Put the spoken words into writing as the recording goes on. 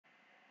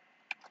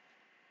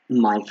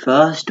My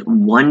first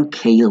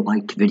 1K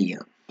liked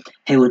video.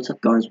 Hey, what's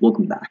up, guys?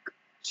 Welcome back.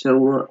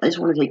 I just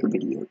want to take a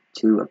video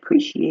to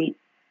appreciate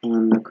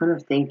and kind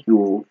of thank you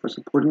all for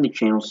supporting the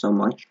channel so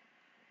much.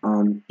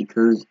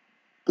 Because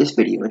this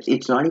video,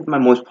 it's not even my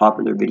most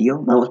popular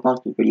video. My most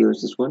popular video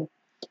is this one.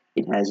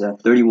 It has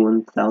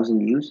 31,000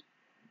 views,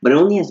 but it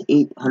only has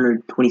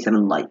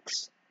 827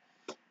 likes.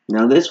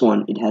 Now this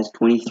one, it has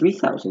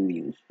 23,000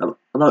 views,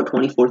 about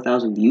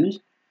 24,000 views,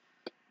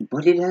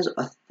 but it has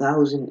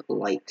 1,000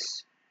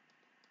 likes.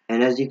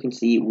 And as you can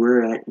see,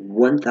 we're at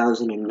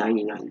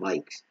 1,099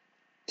 likes.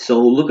 So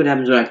look what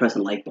happens when I press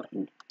the like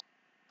button.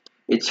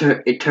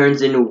 It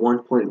turns into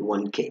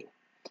 1.1k.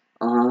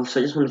 So I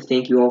just want to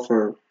thank you all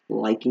for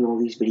liking all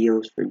these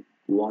videos, for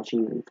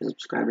watching, and for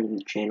subscribing to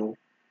the channel.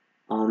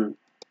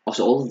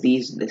 Also all of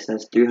these, this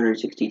has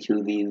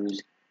 362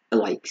 views,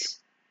 likes.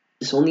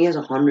 This only has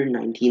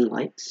 119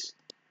 likes.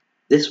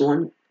 This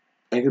one,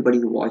 everybody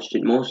who watched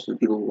it, most of the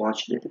people who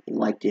watched it, they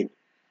liked it.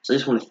 So I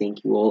just want to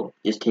thank you all.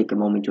 Just take a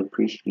moment to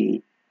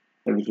appreciate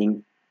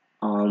everything.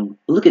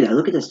 Look at that.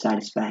 Look at the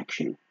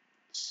satisfaction.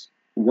 It's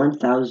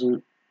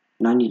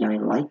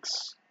 1,099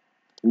 likes,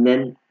 and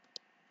then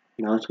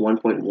now it's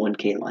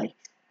 1.1k likes.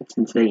 It's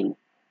insane.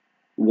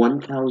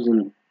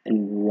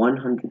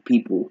 1,100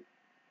 people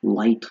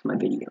liked my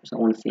videos. I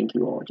want to thank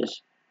you all.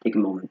 Just take a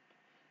moment,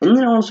 and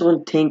then I also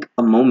want to take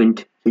a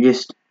moment to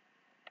just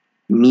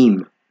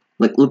meme.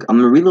 Like, look, I'm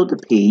gonna reload the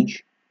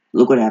page.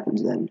 Look what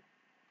happens then.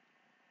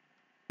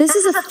 This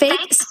is a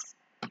fake.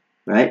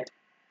 Right?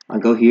 I'll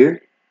go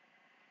here.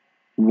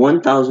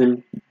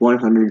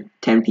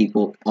 1,110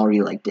 people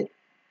already liked it.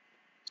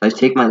 So I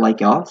take my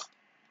like off.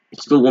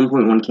 It's still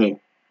 1.1k. So I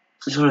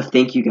just want to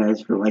thank you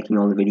guys for liking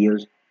all the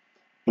videos.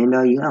 And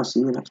yeah, I'll see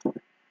you in the next one.